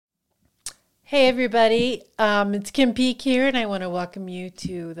Hey everybody, it's Kim Peake here, and I want to welcome you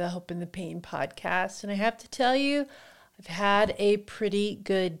to the Hope in the Pain podcast. And I have to tell you, I've had a pretty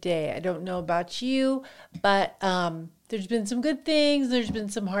good day. I don't know about you, but there's been some good things, there's been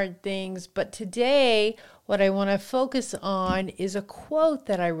some hard things. But today, what I want to focus on is a quote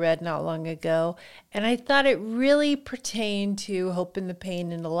that I read not long ago, and I thought it really pertained to hope in the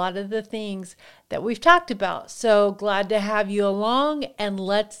pain and a lot of the things that we've talked about. So glad to have you along, and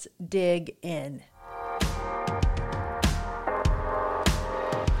let's dig in.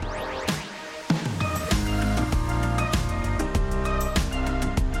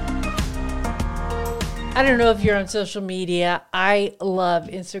 I don't know if you're on social media. I love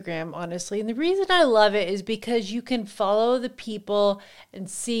Instagram, honestly. And the reason I love it is because you can follow the people and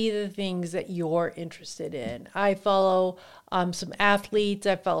see the things that you're interested in. I follow some athletes.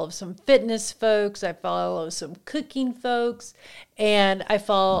 I follow some fitness folks. I follow some cooking folks. And I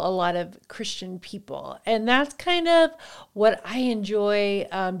follow a lot of Christian people. And that's kind of what I enjoy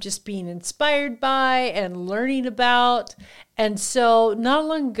just being inspired by and learning about. And so not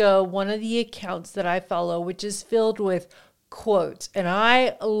long ago, one of the accounts that I follow, which is filled with quotes, and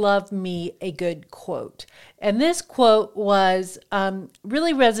I love me a good quote. And this quote was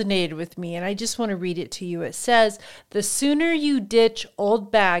really resonated with me, and I just want to read it to you. It says, "The sooner you ditch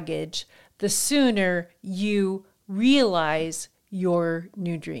old baggage, the sooner you realize your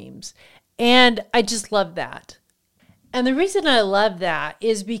new dreams." And I just love that. And the reason I love that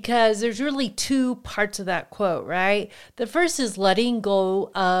is because there's really two parts of that quote, right? The first is letting go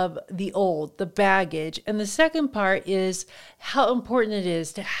of the old, the baggage. And the second part is how important it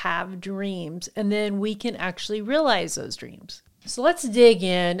is to have dreams. And then we can actually realize those dreams. So let's dig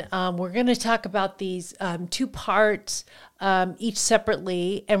in. We're going to talk about these two parts, each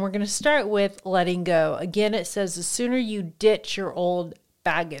separately. And we're going to start with letting go. Again, it says the sooner you ditch your old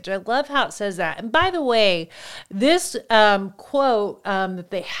baggage. I love how it says that. And by the way, this quote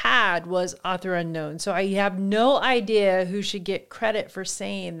that they had was author unknown. So I have no idea who should get credit for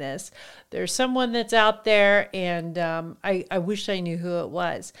saying this. There's someone that's out there, and I wish I knew who it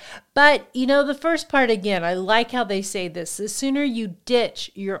was. But, you know, the first part, again, I like how they say this. The sooner you ditch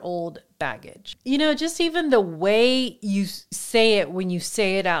your old baggage. You know, just even the way you say it when you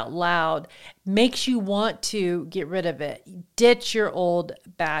say it out loud makes you want to get rid of it. Ditch your old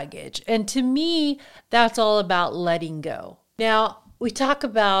baggage. And to me, that's all about letting go. Now, we talk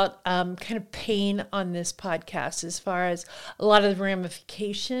about kind of pain on this podcast as far as a lot of the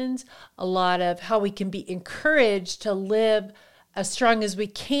ramifications, a lot of how we can be encouraged to live as strong as we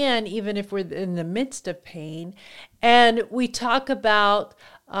can, even if we're in the midst of pain. And we talk about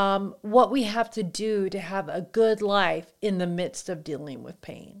what we have to do to have a good life in the midst of dealing with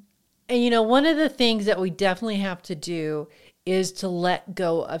pain. And, you know, one of the things that we definitely have to do is to let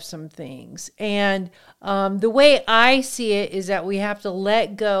go of some things. And the way I see it is that we have to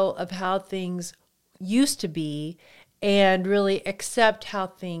let go of how things used to be and really accept how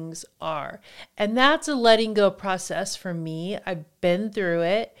things are. And that's a letting go process for me. I've been through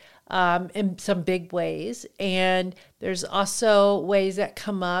it in some big ways. And there's also ways that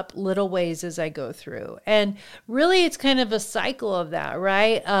come up, little ways as I go through. And really, it's kind of a cycle of that,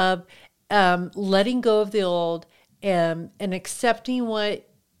 right? Of letting go of the old and accepting what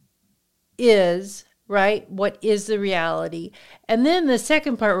is, right? What is the reality? And then the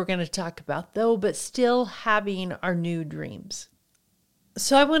second part we're going to talk about, though, but still having our new dreams.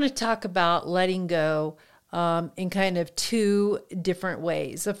 So I want to talk about letting go in kind of two different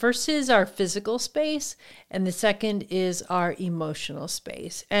ways. The first is our physical space, and the second is our emotional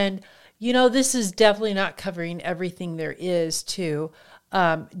space. And, you know, this is definitely not covering everything there is to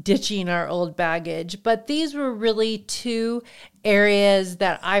ditching our old baggage. But these were really two areas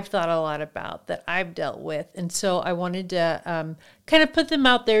that I've thought a lot about, that I've dealt with. And so I wanted to kind of put them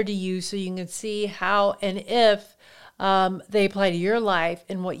out there to you so you can see how and if they apply to your life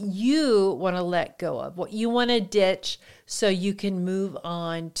and what you want to let go of, what you want to ditch so you can move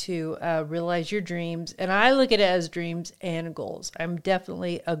on to realize your dreams. And I look at it as dreams and goals. I'm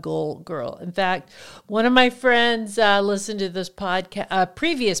definitely a goal girl. In fact, one of my friends listened to this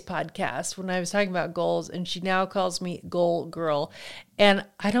previous podcast when I was talking about goals, and she now calls me goal girl. And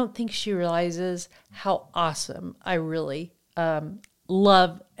I don't think she realizes how awesome I really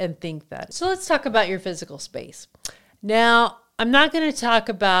love and think that. So let's talk about your physical space. Now, I'm not going to talk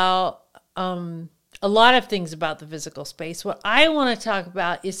about a lot of things about the physical space. What I want to talk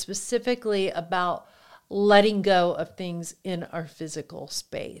about is specifically about letting go of things in our physical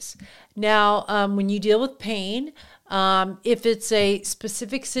space. Now, when you deal with pain, if it's a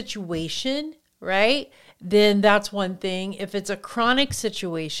specific situation, right? then that's one thing. If it's a chronic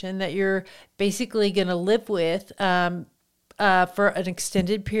situation that you're basically going to live with for an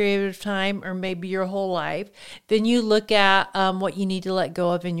extended period of time or maybe your whole life, then you look at what you need to let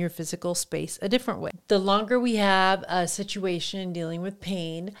go of in your physical space a different way. The longer we have a situation dealing with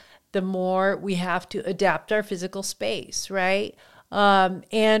pain, the more we have to adapt our physical space, right?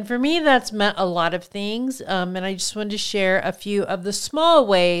 And for me, that's meant a lot of things. And I just wanted to share a few of the small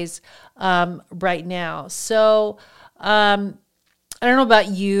ways right now. So I don't know about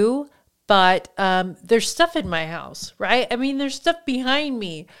you, but there's stuff in my house, right? I mean, there's stuff behind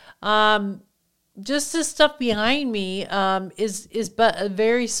me. Just this stuff behind me is but a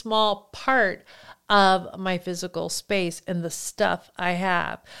very small part of my physical space and the stuff I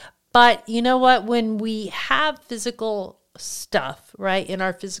have. But you know what? When we have physical stuff, right, in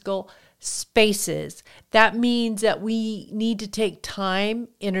our physical spaces, that means that we need to take time,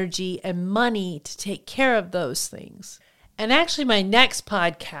 energy, and money to take care of those things. And actually, my next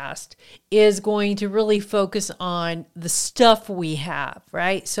podcast is going to really focus on the stuff we have,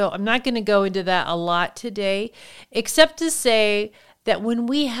 right? So I'm not going to go into that a lot today, except to say that when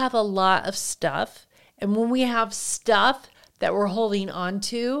we have a lot of stuff and when we have stuff that we're holding on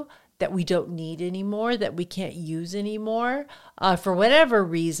to that we don't need anymore, that we can't use anymore, for whatever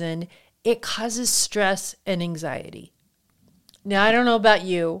reason, it causes stress and anxiety. Now, I don't know about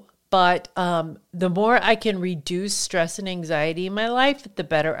you, but the more I can reduce stress and anxiety in my life, the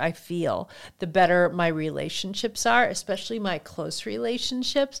better I feel, the better my relationships are, especially my close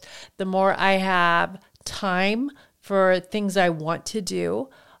relationships, the more I have time for things I want to do.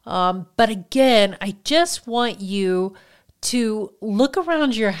 But again, I just want you to look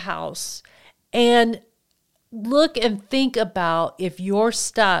around your house and look and think about if your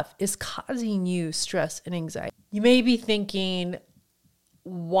stuff is causing you stress and anxiety. You may be thinking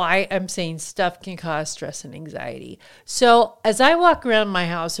why I'm saying stuff can cause stress and anxiety. So as I walk around my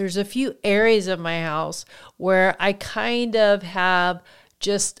house, there's a few areas of my house where I kind of have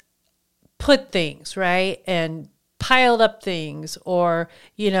just put things, right? And piled up things, or,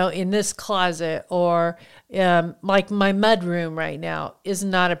 in this closet, or like my mud room right now is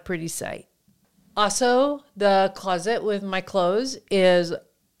not a pretty sight. Also, the closet with my clothes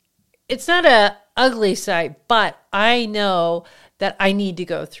it's not a ugly sight, but I know that I need to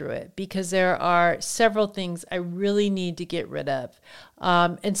go through it because there are several things I really need to get rid of.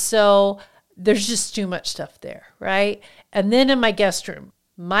 And so there's just too much stuff there, right? And then in my guest room,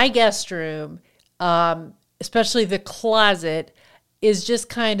 especially the closet, is just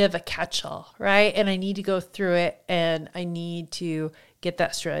kind of a catch-all, right? And I need to go through it and I need to get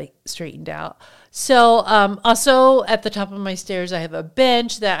that straightened out. So also at the top of my stairs, I have a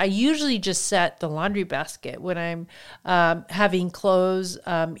bench that I usually just set the laundry basket when I'm having clothes,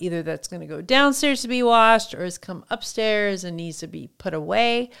 either that's going to go downstairs to be washed or has come upstairs and needs to be put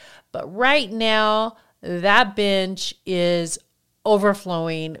away. But right now, that bench is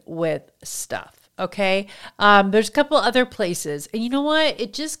overflowing with stuff. Okay. There's a couple other places, and you know what?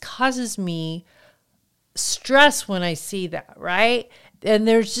 It just causes me stress when I see that, right? And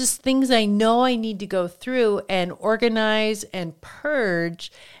there's just things I know I need to go through and organize and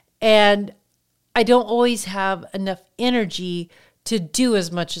purge. And I don't always have enough energy to do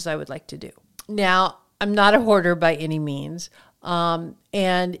as much as I would like to do. Now, I'm not a hoarder by any means.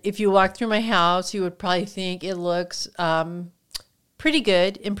 And if you walk through my house, you would probably think it looks pretty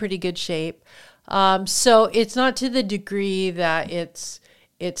good, in pretty good shape. So it's not to the degree that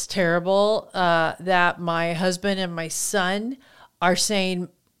it's terrible, that my husband and my son are saying,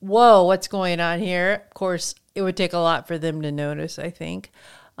 whoa, what's going on here? Of course, it would take a lot for them to notice, I think.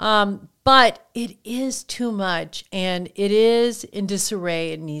 But it is too much and it is in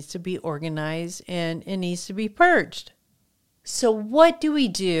disarray. It needs to be organized and it needs to be purged. So what do we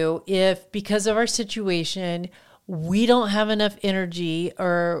do if, because of our situation, we don't have enough energy,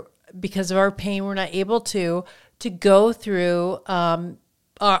 or because of our pain, we're not able to go through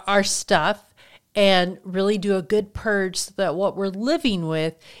our stuff and really do a good purge so that what we're living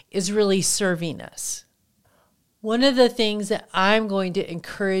with is really serving us? One of the things that I'm going to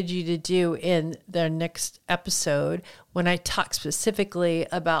encourage you to do in the next episode, when I talk specifically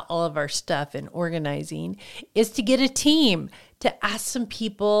about all of our stuff and organizing, is to get a team, to ask some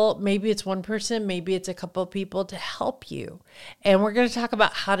people. Maybe it's one person, maybe it's a couple of people, to help you. And we're going to talk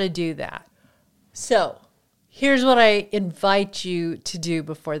about how to do that. So here's what I invite you to do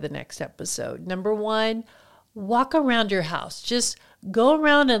before the next episode. Number one, walk around your house. Just go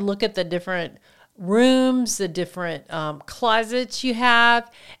around and look at the different rooms, the different closets you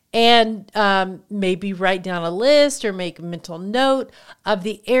have, And maybe write down a list or make a mental note of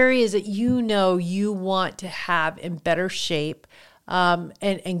the areas that you want to have in better shape,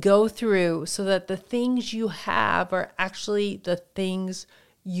 and go through so that the things you have are actually the things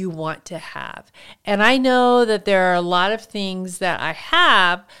you want to have. And I know that there are a lot of things that I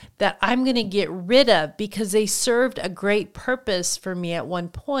have that I'm going to get rid of because they served a great purpose for me at one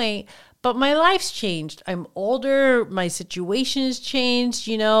point, but my life's changed. I'm older. My situation has changed.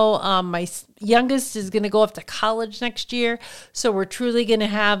 My youngest is going to go off to college next year. So we're truly going to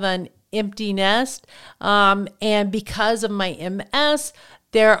have an empty nest. And because of my MS,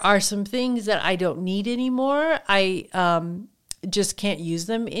 there are some things that I don't need anymore. I just can't use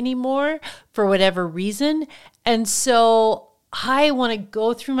them anymore for whatever reason. And so I want to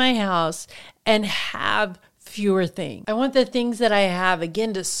go through my house and have fewer things. I want the things that I have,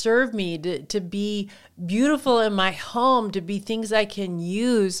 again, to serve me, to be beautiful in my home, to be things I can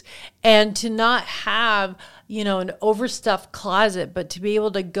use, and to not have, an overstuffed closet, but to be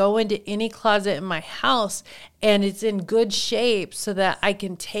able to go into any closet in my house and it's in good shape so that I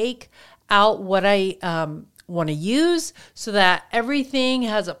can take out what I want to use, so that everything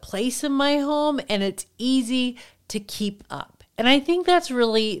has a place in my home and it's easy to keep up. And I think that's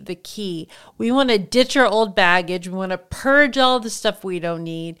really the key. We want to ditch our old baggage. We want to purge all the stuff we don't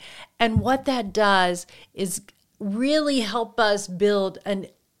need. And what that does is really help us build an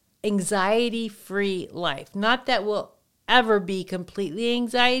anxiety-free life. Not that we'll ever be completely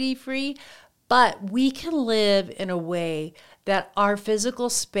anxiety-free, but we can live in a way that our physical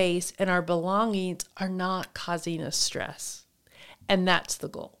space and our belongings are not causing us stress. And that's the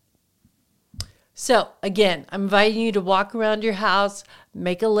goal. So again, I'm inviting you to walk around your house,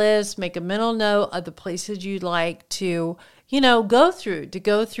 make a list, make a mental note of the places you'd like to, go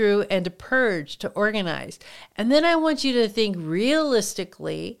through and to purge, to organize. And then I want you to think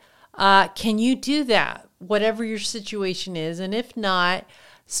realistically, can you do that? Whatever your situation is. And if not,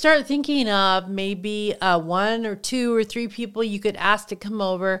 start thinking of maybe 1 or 2 or 3 people you could ask to come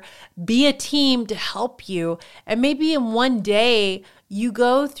over, be a team to help you. And maybe in one day you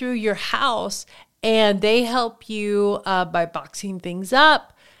go through your house and they help you by boxing things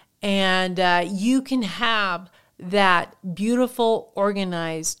up, and you can have that beautiful,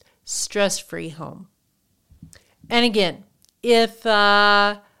 organized, stress-free home. And again, if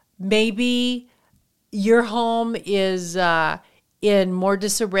maybe your home is in more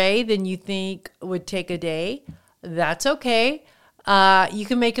disarray than you think would take a day, that's okay. You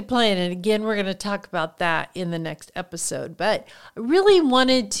can make a plan. And again, we're going to talk about that in the next episode. But I really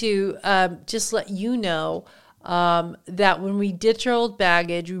wanted to just let you know that when we ditch our old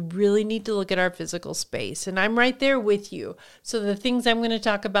baggage, we really need to look at our physical space. And I'm right there with you. So the things I'm going to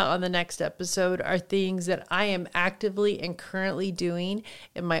talk about on the next episode are things that I am actively and currently doing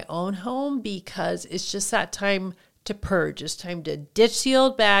in my own home, because it's just that time to purge. It's time to ditch the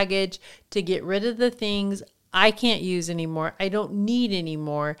old baggage, to get rid of the things I can't use anymore, I don't need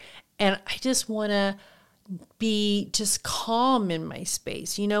anymore, and I just want to be just calm in my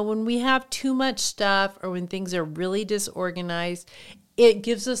space. When we have too much stuff or when things are really disorganized, it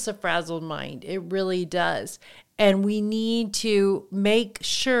gives us a frazzled mind. It really does. And we need to make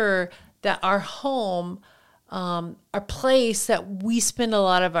sure that our home, our place that we spend a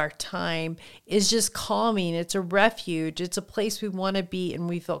lot of our time, is just calming. It's a refuge. It's a place we want to be, and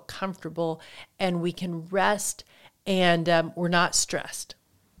we feel comfortable and we can rest, and we're not stressed.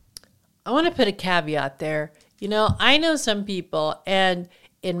 I want to put a caveat there. I know some people, and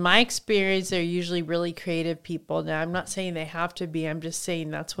in my experience, they're usually really creative people. Now, I'm not saying they have to be. I'm just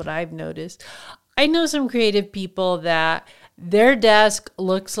saying that's what I've noticed. I know some creative people that their desk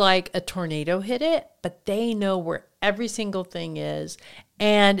looks like a tornado hit it, but they know where every single thing is.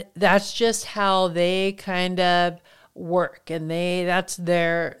 And that's just how they kind of work. And that's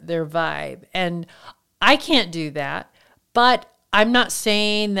their vibe. And I can't do that. But I'm not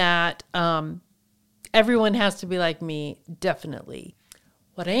saying that everyone has to be like me, definitely.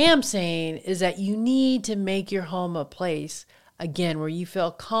 What I am saying is that you need to make your home a place, again, where you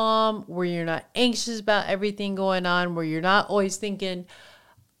feel calm, where you're not anxious about everything going on, where you're not always thinking,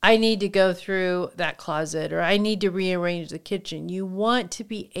 I need to go through that closet or I need to rearrange the kitchen. You want to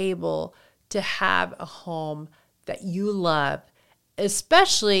be able to have a home that you love,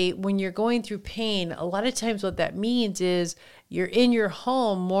 especially when you're going through pain. A lot of times what that means is you're in your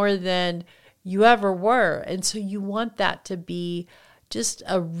home more than you ever were. And so you want that to be just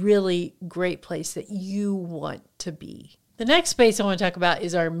a really great place that you want to be. The next space I want to talk about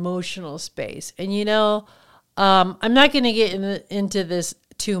is our emotional space. And I'm not going to get into this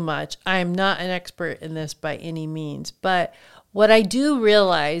too much. I'm not an expert in this by any means. But what I do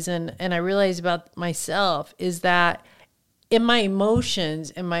realize, and I realize about myself, is that in my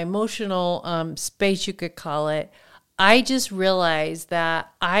emotions, in my emotional space, you could call it, I just realized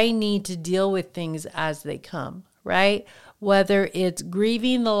that I need to deal with things as they come, right? Whether it's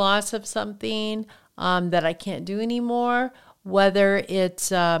grieving the loss of something that I can't do anymore, whether it's,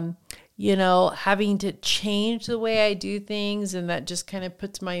 having to change the way I do things, and that just kind of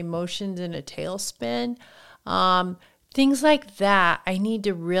puts my emotions in a tailspin. Things like that, I need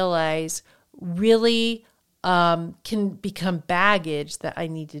to realize really can become baggage that I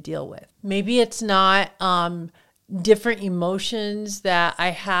need to deal with. Maybe it's not different emotions that I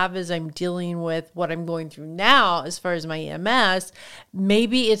have as I'm dealing with what I'm going through now as far as my EMS.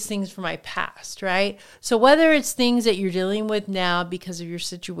 Maybe it's things from my past, right? So whether it's things that you're dealing with now because of your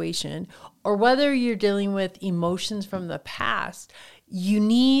situation, or whether you're dealing with emotions from the past, you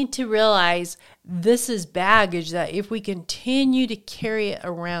need to realize this is baggage that if we continue to carry it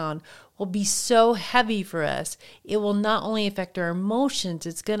around will be so heavy for us. It will not only affect our emotions,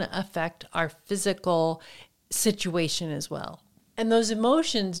 it's going to affect our physical situation as well. And those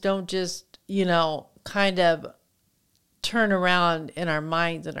emotions don't just, kind of turn around in our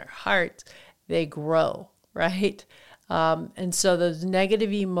minds and our hearts. They grow, right? And so those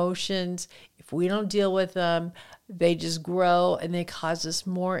negative emotions, if we don't deal with them, they just grow and they cause us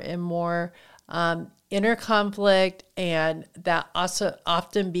more and more inner conflict, and that also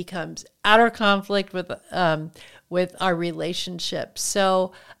often becomes outer conflict with our relationships.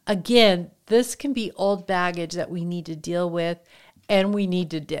 So again, this can be old baggage that we need to deal with and we need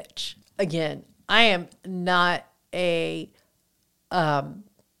to ditch. Again, I am not a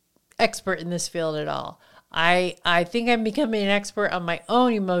expert in this field at all. I think I'm becoming an expert on my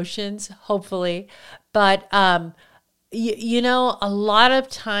own emotions, hopefully, but a lot of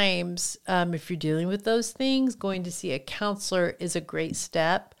times, if you're dealing with those things, going to see a counselor is a great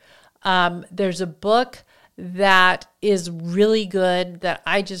step. There's a book that is really good that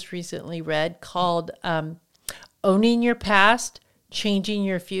I just recently read called Owning Your Past, Changing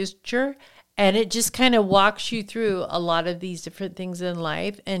Your Future. And it just kind of walks you through a lot of these different things in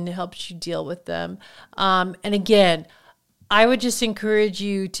life and helps you deal with them. And again, I would just encourage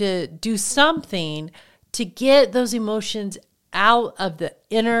you to do something to get those emotions out of the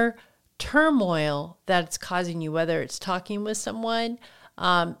inner turmoil that's causing you, whether it's talking with someone,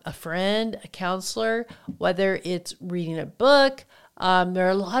 a friend, a counselor, whether it's reading a book. There are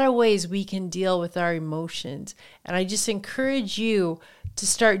a lot of ways we can deal with our emotions. And I just encourage you to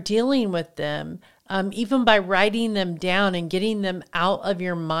start dealing with them, even by writing them down and getting them out of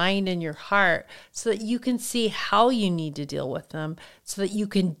your mind and your heart so that you can see how you need to deal with them, so that you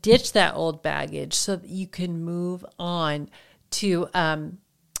can ditch that old baggage, so that you can move on to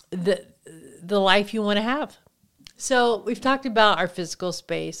the life you want to have. So we've talked about our physical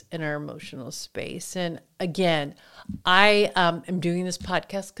space and our emotional space. And again, I am doing this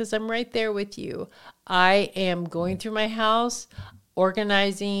podcast because I'm right there with you. I am going through my house,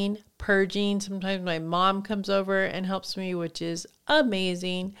 organizing, purging. Sometimes my mom comes over and helps me, which is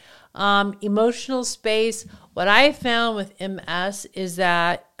amazing. Emotional space. What I found with MS is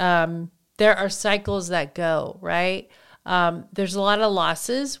that there are cycles that go, right? There's a lot of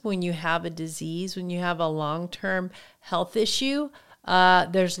losses when you have a disease, when you have a long-term health issue.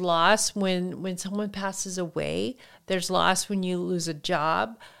 There's loss when someone passes away. There's loss when you lose a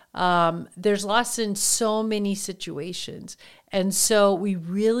job. There's loss in so many situations. And so we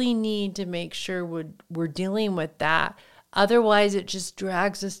really need to make sure we're dealing with that. Otherwise, it just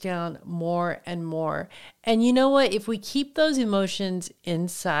drags us down more and more. And you know what? If we keep those emotions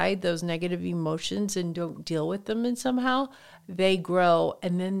inside, those negative emotions, and don't deal with them and somehow, they grow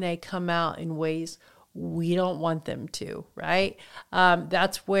and then they come out in ways we don't want them to, right?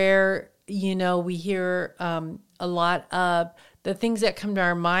 That's where, we hear a lot of the things that come to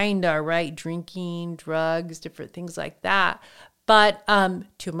our mind are, right? Drinking, drugs, different things like that. But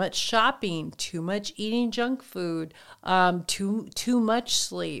too much shopping, too much eating junk food, too much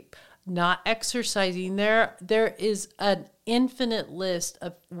sleep, not exercising. There is an infinite list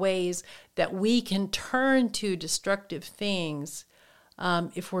of ways that we can turn to destructive things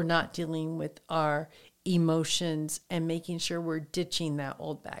if we're not dealing with our emotions and making sure we're ditching that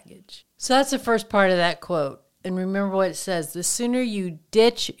old baggage. So that's the first part of that quote. And remember what it says, the sooner you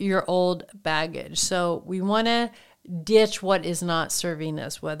ditch your old baggage. So we want to ditch what is not serving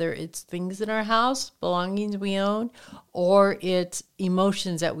us, whether it's things in our house, belongings we own, or it's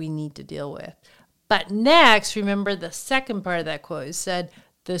emotions that we need to deal with. But next, remember the second part of that quote, it said,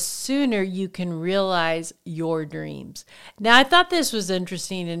 the sooner you can realize your dreams. Now, I thought this was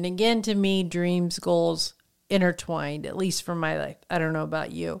interesting. And again, to me, dreams, goals, intertwined, at least for my life. I don't know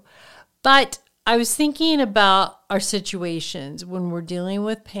about you. But I was thinking about our situations when we're dealing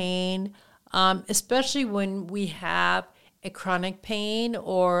with pain, especially when we have a chronic pain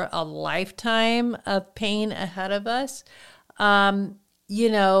or a lifetime of pain ahead of us. Having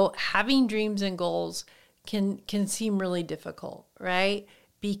dreams and goals can seem really difficult, right?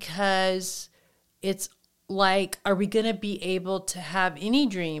 Because it's like, are we going to be able to have any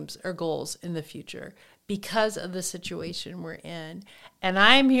dreams or goals in the future because of the situation we're in? And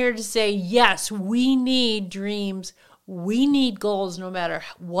I'm here to say, yes, we need dreams. We need goals, no matter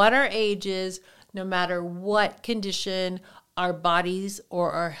what our age is, no matter what condition our bodies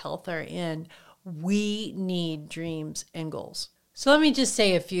or our health are in. We need dreams and goals. So let me just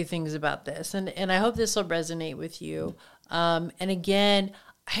say a few things about this, and I hope this will resonate with you. And again,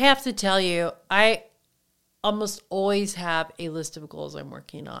 I have to tell you, I almost always have a list of goals I'm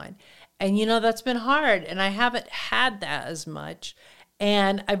working on. And, that's been hard, and I haven't had that as much.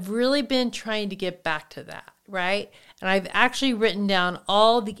 And I've really been trying to get back to that, right? And I've actually written down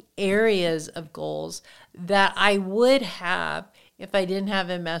all the areas of goals that I would have if I didn't have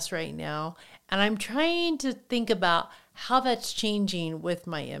MS right now. And I'm trying to think about how that's changing with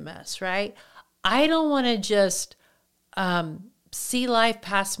my MS, right? I don't want to just see life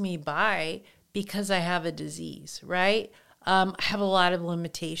pass me by because I have a disease, right? I have a lot of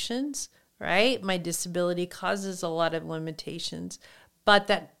limitations, right? My disability causes a lot of limitations, but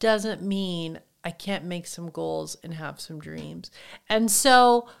that doesn't mean I can't make some goals and have some dreams. And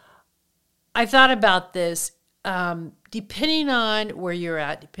so I thought about this, depending on where you're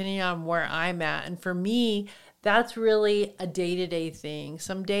at, depending on where I'm at. And for me, that's really a day-to-day thing.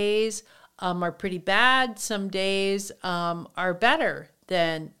 Some days are pretty bad. Some days are better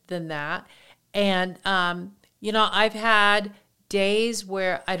than that. And, I've had days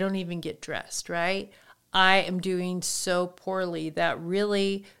where I don't even get dressed, right? I am doing so poorly that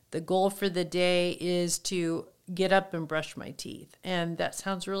really the goal for the day is to get up and brush my teeth. And that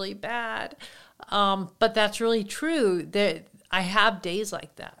sounds really bad, but that's really true. That I have days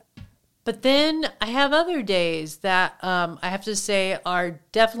like that. But then I have other days that I have to say are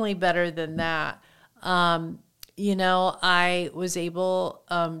definitely better than that. I was able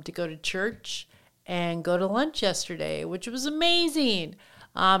to go to church and go to lunch yesterday, which was amazing.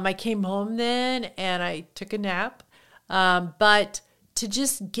 I came home then and I took a nap. But to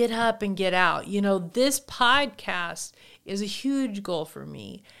just get up and get out, this podcast is a huge goal for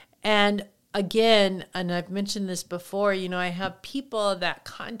me. And again, and I've mentioned this before, I have people that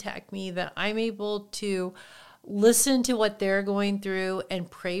contact me that I'm able to listen to what they're going through and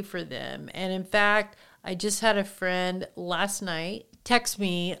pray for them. And in fact, I just had a friend last night text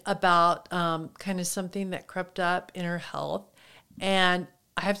me about kind of something that crept up in her health. And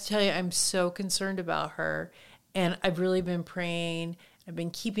I have to tell you, I'm so concerned about her. And I've really been praying. I've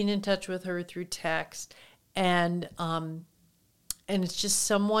been keeping in touch with her through text. And it's just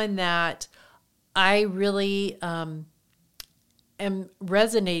someone that I really am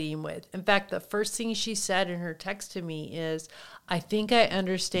resonating with. In fact, the first thing she said in her text to me is, I think I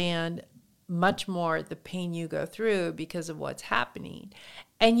understand much more the pain you go through because of what's happening.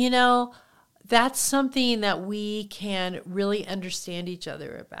 And, that's something that we can really understand each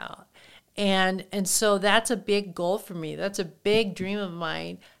other about. And so that's a big goal for me. That's a big dream of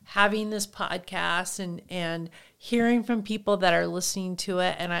mine, having this podcast and hearing from people that are listening to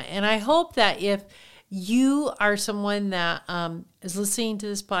it. And I hope that if you are someone that is listening to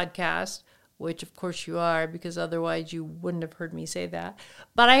this podcast, which of course you are, because otherwise you wouldn't have heard me say that.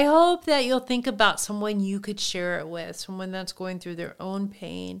 But I hope that you'll think about someone you could share it with, someone that's going through their own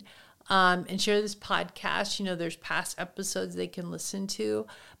pain, and share this podcast. There's past episodes they can listen to.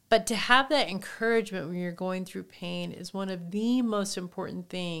 But to have that encouragement when you're going through pain is one of the most important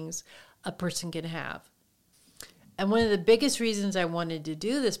things a person can have. And one of the biggest reasons I wanted to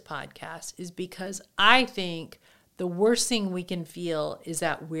do this podcast is because I think the worst thing we can feel is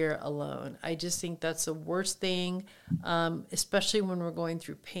that we're alone. I just think that's the worst thing, especially when we're going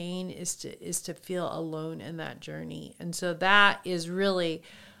through pain, is to feel alone in that journey. And so that is really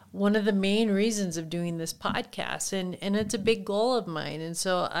one of the main reasons of doing this podcast. And it's a big goal of mine. And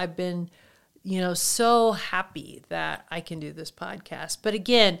so I've been, so happy that I can do this podcast. But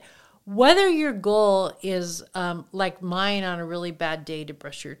again, whether your goal is like mine on a really bad day to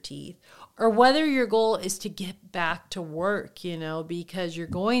brush your teeth, or whether your goal is to get back to work, because you're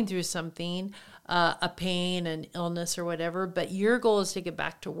going through something, a pain, an illness or whatever, but your goal is to get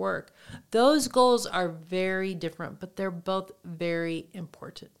back to work. Those goals are very different, but they're both very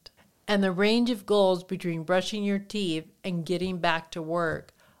important. And the range of goals between brushing your teeth and getting back to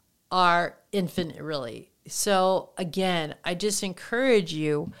work are infinite, really. So again, I just encourage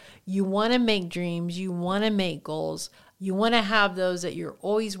you, you want to make dreams, you want to make goals, you want to have those that you're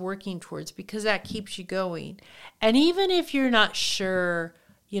always working towards because that keeps you going. And even if you're not sure,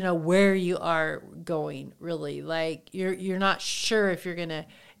 where you are going really, like you're not sure if you're going to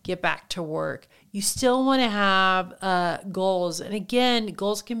get back to work, you still want to have goals. And again,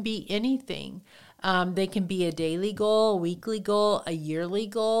 goals can be anything. They can be a daily goal, a weekly goal, a yearly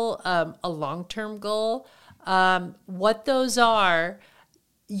goal, a long-term goal. What those are,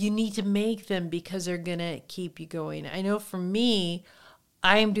 you need to make them because they're going to keep you going. I know for me,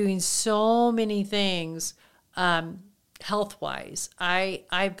 I am doing so many things health-wise.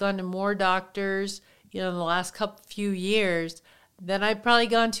 I've gone to more doctors, in the last few years than I've probably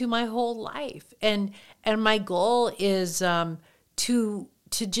gone to my whole life. And my goal is to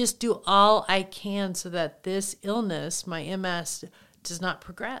just do all I can so that this illness, my MS, does not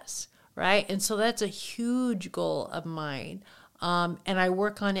progress, right? And so that's a huge goal of mine. And I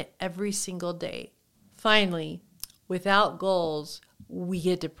work on it every single day. Finally, without goals, we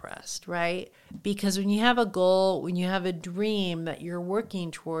get depressed, right? Because when you have a goal, when you have a dream that you're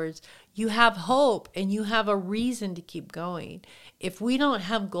working towards, you have hope and you have a reason to keep going. If we don't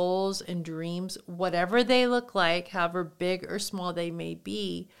have goals and dreams, whatever they look like, however big or small they may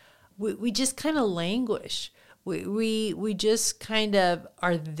be, we just kind of languish. We just kind of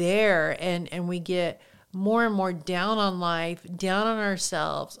are there and we get more and more down on life, down on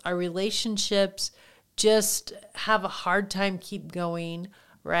ourselves. Our relationships just have a hard time keep going,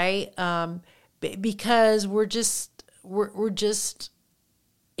 right? Because we're just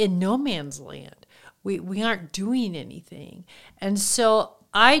in no man's land. We aren't doing anything. And so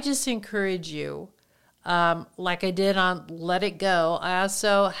I just encourage you, like I did on Let It Go, I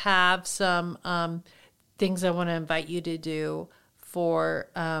also have some things I want to invite you to do for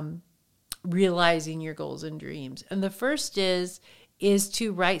realizing your goals and dreams. And the first is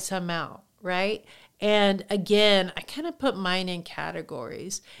to write some out, right? And again, I kind of put mine in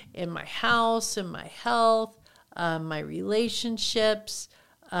categories: in my house, in my health, my relationships,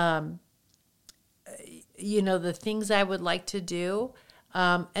 the things I would like to do.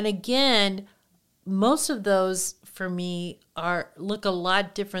 And again, most of those for me look a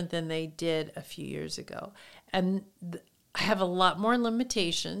lot different than they did a few years ago. And I have a lot more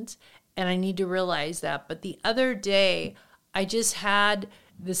limitations, and I need to realize that. But the other day, I just had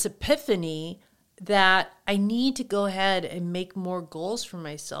this epiphany that I need to go ahead and make more goals for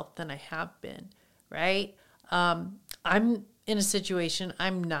myself than I have been, right? I'm in a situation,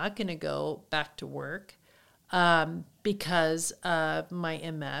 I'm not going to go back to work because of my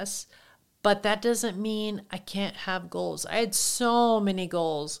MS, but that doesn't mean I can't have goals. I had so many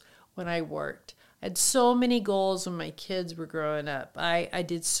goals when I worked. I had so many goals when my kids were growing up. I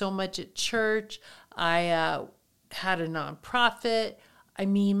did so much at church. I had a nonprofit. I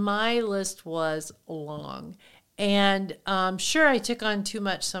mean, my list was long. And sure, I took on too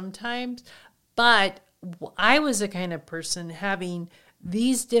much sometimes, but I was the kind of person having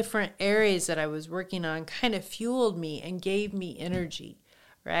these different areas that I was working on kind of fueled me and gave me energy,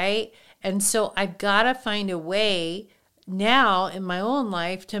 right? And so I've got to find a way now in my own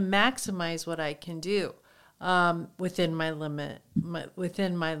life to maximize what I can do within my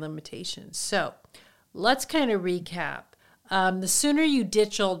limitations. So let's kind of recap. The sooner you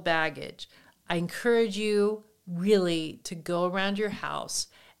ditch old baggage, I encourage you really to go around your house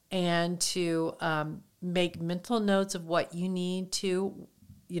and to make mental notes of what you need to,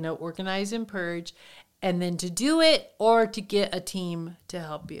 organize and purge, and then to do it or to get a team to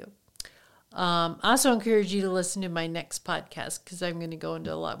help you. I also encourage you to listen to my next podcast because I'm going to go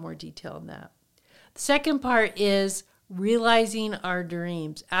into a lot more detail on that. The second part is realizing our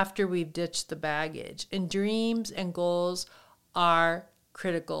dreams after we've ditched the baggage. And dreams and goals are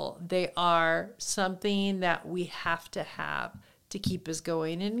critical. They are something that we have to keep us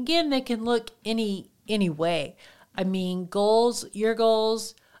going. And again, they can look any way. I mean, your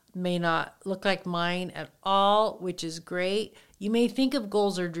goals may not look like mine at all, which is great. You may think of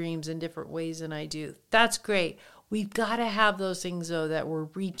goals or dreams in different ways than I do. That's great. We've got to have those things, though, that we're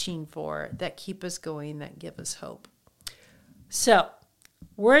reaching for, that keep us going, that give us hope. So,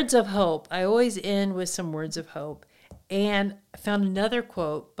 words of hope. I always end with some words of hope. And I found another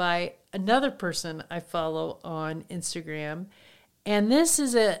quote by another person I follow on Instagram. And this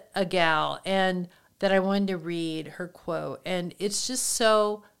is a gal and that I wanted to read her quote. And it's just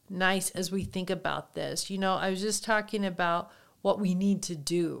so nice as we think about this. I was just talking about what we need to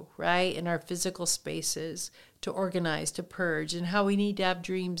do, right, in our physical spaces to organize, to purge, and how we need to have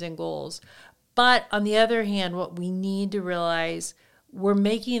dreams and goals. But on the other hand, what we need to realize, we're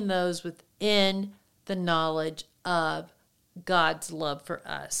making those within the knowledge of God's love for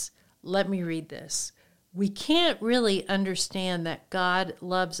us. Let me read this. We can't really understand that God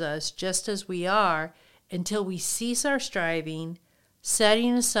loves us just as we are until we cease our striving,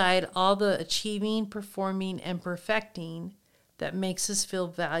 setting aside all the achieving, performing, and perfecting that makes us feel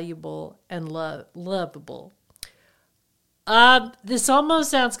valuable and lovable. This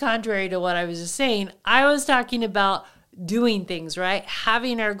almost sounds contrary to what I was just saying. I was talking about doing things, right?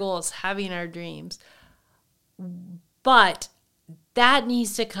 Having our goals, having our dreams. But that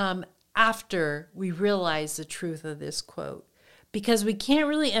needs to come after we realize the truth of this quote, because we can't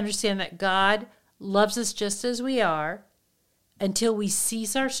really understand that God loves us just as we are until we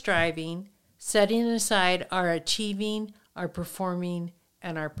cease our striving, setting aside our achieving, our performing,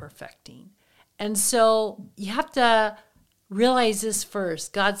 and our perfecting. And so you have to realize this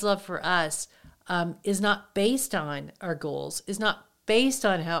first. God's love for us is not based on our goals, is not based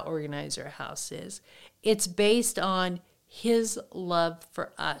on how organized our house is. It's based on his love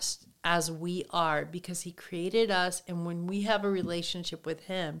for us as we are, because he created us, and when we have a relationship with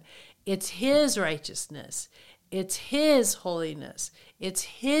him, it's his righteousness, it's his holiness, it's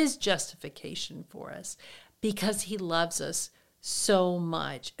his justification for us, because he loves us so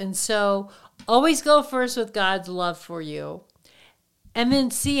much. And so always go first with God's love for you, and then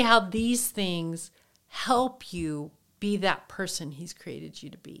see how these things help you be that person he's created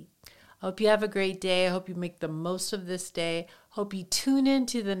you to be. I hope you have a great day. I hope you make the most of this day. Hope you tune in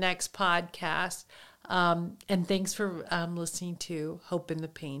to the next podcast. And thanks for listening to Hope in the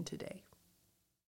Pain today.